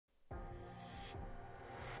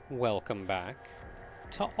Welcome back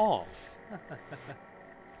to Off.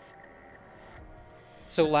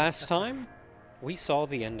 So last time, we saw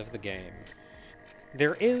the end of the game.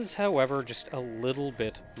 There is, however, just a little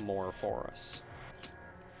bit more for us.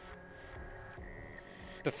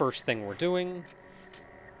 The first thing we're doing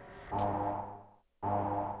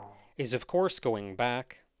is, of course, going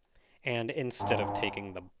back, and instead of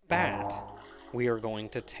taking the bat, we are going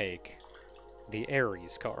to take the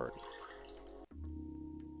Ares card.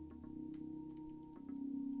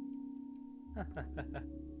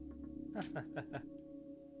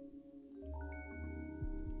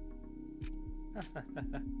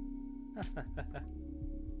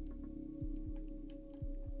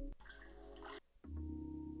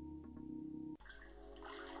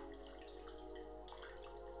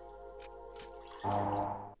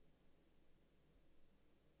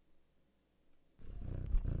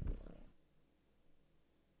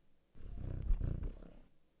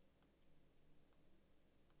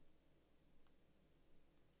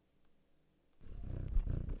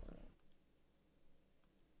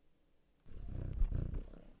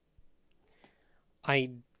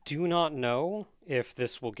 I do not know if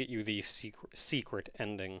this will get you the secret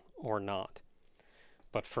ending or not.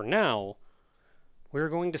 But for now, we're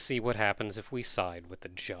going to see what happens if we side with the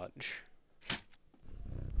judge.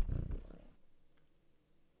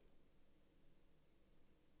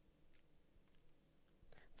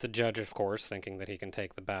 The judge, of course, thinking that he can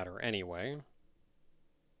take the batter anyway.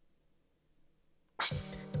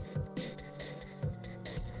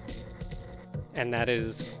 And that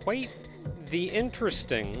is quite the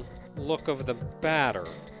interesting look of the batter.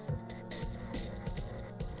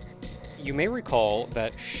 You may recall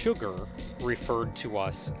that Sugar referred to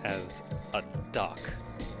us as a duck.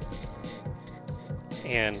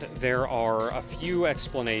 And there are a few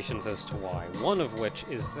explanations as to why, one of which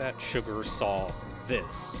is that Sugar saw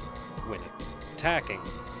this when attacking.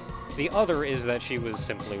 The other is that she was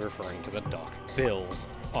simply referring to the duck bill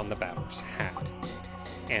on the batter's hat,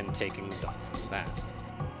 and taking the duck from that.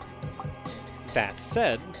 That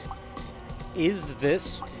said, is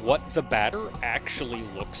this what the batter actually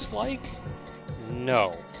looks like?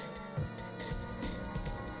 No.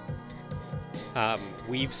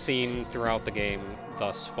 We've seen throughout the game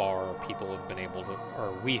thus far, people have been able to,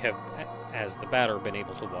 or we have, as the batter, been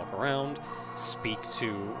able to walk around, speak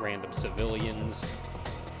to random civilians.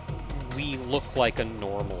 We look like a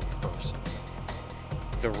normal person.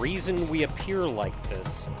 The reason we appear like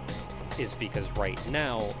this is because right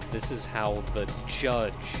now, this is how the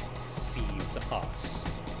judge sees us,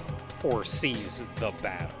 or sees the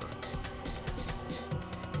batter.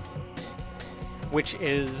 Which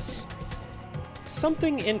is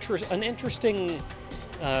something an interesting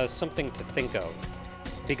something to think of,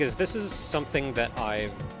 because this is something that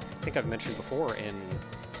I think I've mentioned before in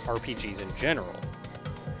RPGs in general,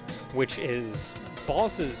 which is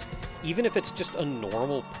bosses, even if it's just a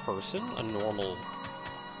normal person, a normal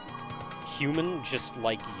human just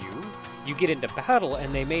like you get into battle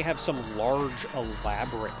and they may have some large,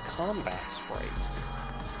 elaborate combat sprite.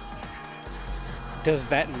 Does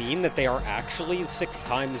that mean that they are actually 6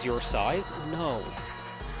 times your size? No.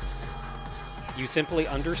 You simply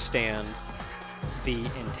understand the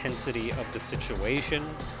intensity of the situation.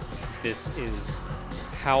 This is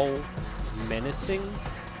how menacing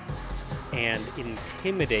and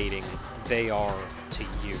intimidating they are to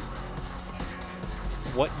you.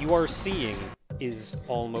 What you are seeing is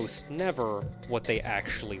almost never what they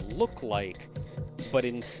actually look like, but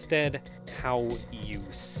instead how you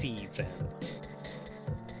see them.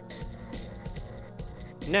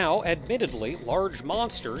 Now, admittedly, large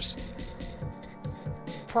monsters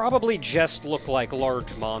probably just look like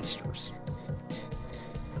large monsters.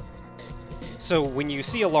 So when you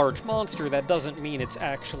see a large monster, that doesn't mean it's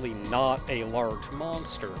actually not a large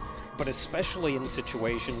monster. But especially in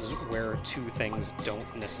situations where two things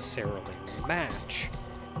don't necessarily match,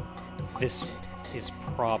 this is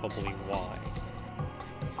probably why.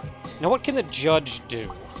 Now, what can the judge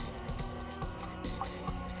do?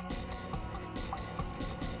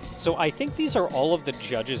 So I think these are all of the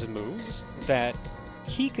judge's moves that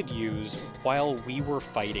he could use while we were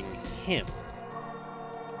fighting him.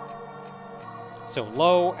 So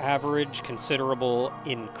low, average, considerable,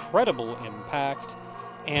 incredible impact,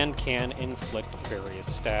 and can inflict various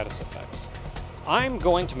status effects. I'm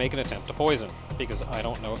going to make an attempt to poison, because I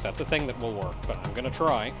don't know if that's a thing that will work, but I'm going to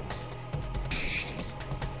try.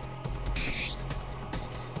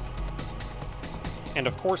 And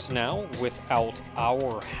of course now, without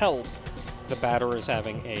our help, the batter is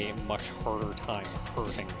having a much harder time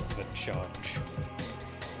hurting the judge.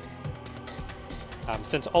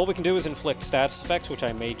 Since all we can do is inflict status effects, which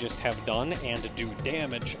I may just have done, and do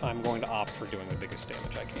damage, I'm going to opt for doing the biggest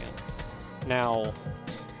damage I can. Now,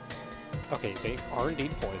 okay, they are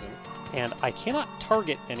indeed poison, and I cannot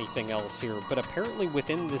target anything else here, but apparently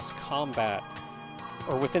within this combat,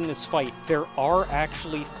 or within this fight, there are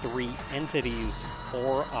actually 3 entities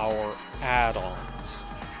for our add-ons,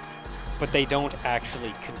 but they don't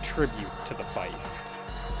actually contribute to the fight,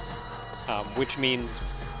 which means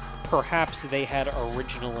perhaps they had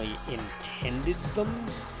originally intended them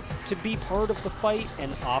to be part of the fight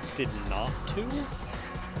and opted not to?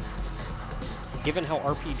 Given how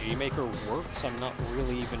RPG Maker works, I'm not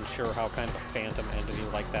really even sure how kind of a phantom entity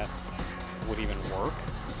like that would even work.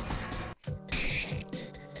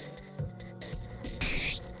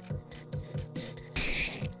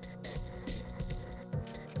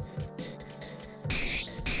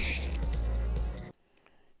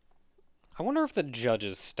 I wonder if the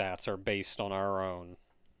judges' stats are based on our own.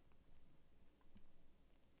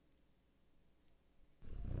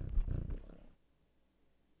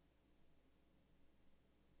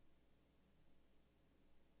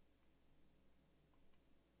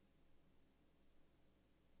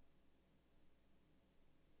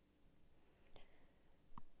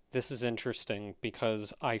 This is interesting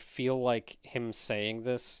because I feel like him saying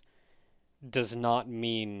this does not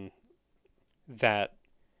mean that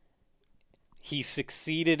he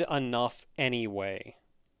succeeded enough anyway.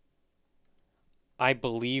 I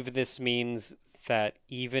believe this means that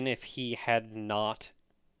even if he had not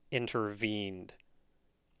intervened,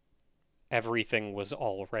 everything was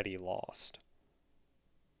already lost.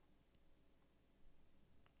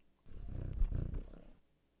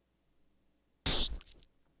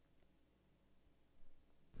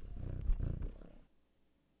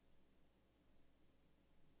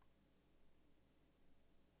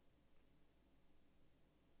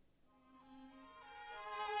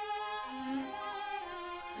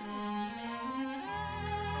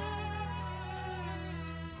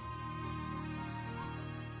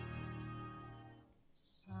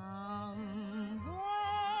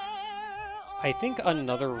 I think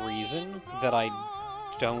another reason that I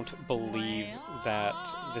don't believe that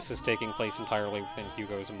this is taking place entirely within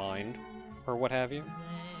Hugo's mind, or what have you,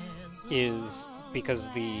 is because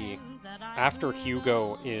after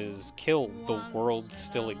Hugo is killed, the world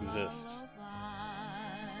still exists.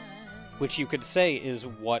 Which you could say is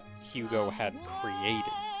what Hugo had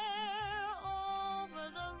created.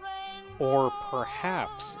 Or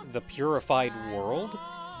perhaps the purified world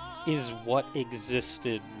is what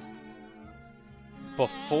existed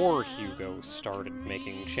before Hugo started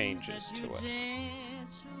making changes to it.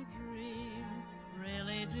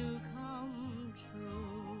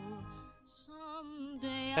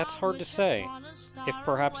 That's hard to say, if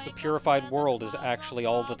perhaps the purified world is actually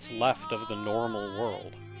all that's left of the normal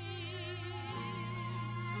world.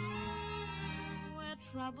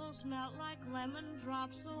 Troubles melt like lemon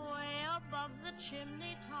drops away above the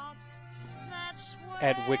chimney tops.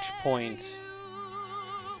 At which point,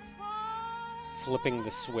 flipping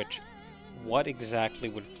the switch, what exactly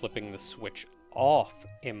would flipping the switch off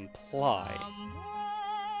imply?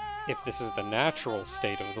 If this is the natural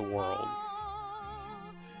state of the world,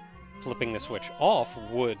 flipping the switch off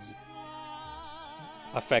would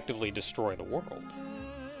effectively destroy the world.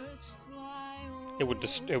 It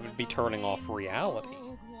would be turning off reality.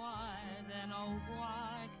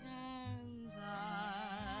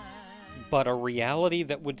 But a reality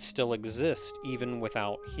that would still exist even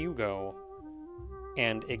without Hugo,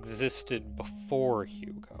 and existed before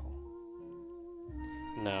Hugo.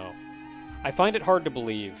 No. I find it hard to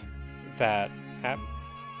believe that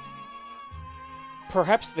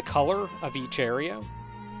perhaps the color of each area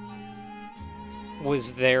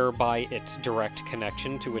was there by its direct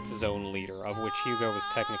connection to its zone leader, of which Hugo is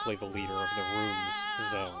technically the leader of the room's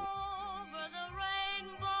zone.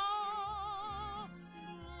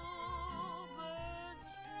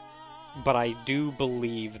 But I do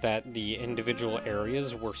believe that the individual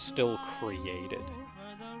areas were still created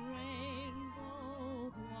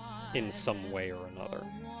in some way or another.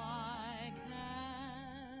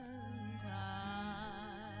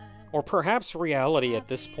 Or perhaps reality at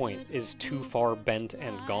this point is too far bent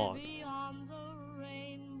and gone.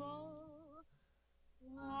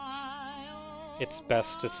 It's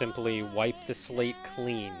best to simply wipe the slate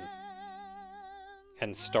clean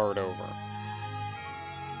and start over.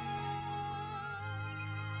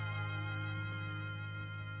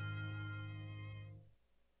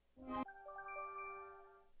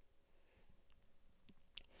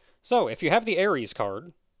 So, if you have the Ares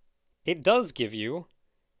card, it does give you,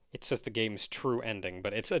 it says the game's true ending,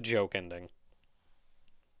 but it's a joke ending.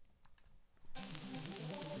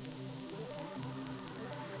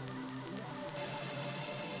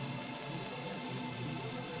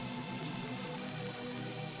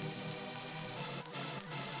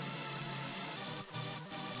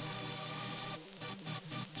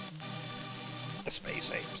 The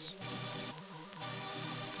space apes.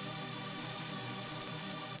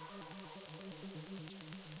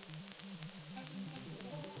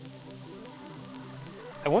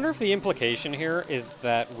 I wonder if the implication here is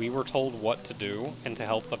that we were told what to do and to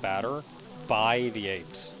help the batter by the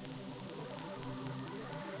apes.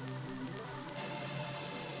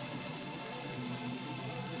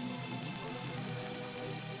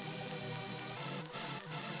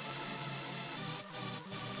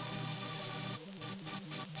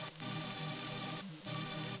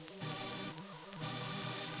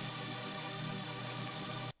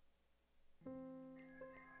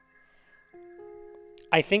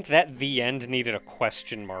 I think that the end needed a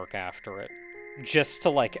question mark after it. Just to,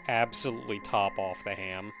 like, absolutely top off the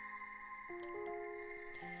ham.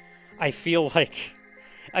 I feel like...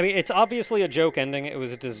 I mean, it's obviously a joke ending. It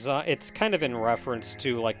was a design... It's kind of in reference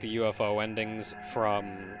to, like, the UFO endings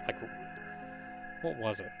from, like... What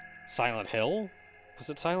was it? Silent Hill? Was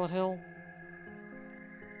it Silent Hill?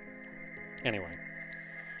 Anyway.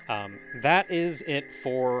 That is it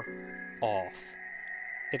for Off.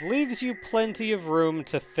 It leaves you plenty of room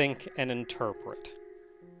to think and interpret.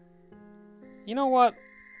 You know what?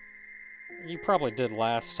 You probably did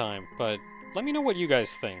last time, but let me know what you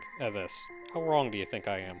guys think of this. How wrong do you think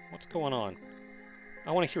I am? What's going on?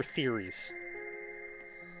 I want to hear theories.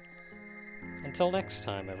 Until next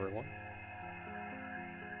time, everyone.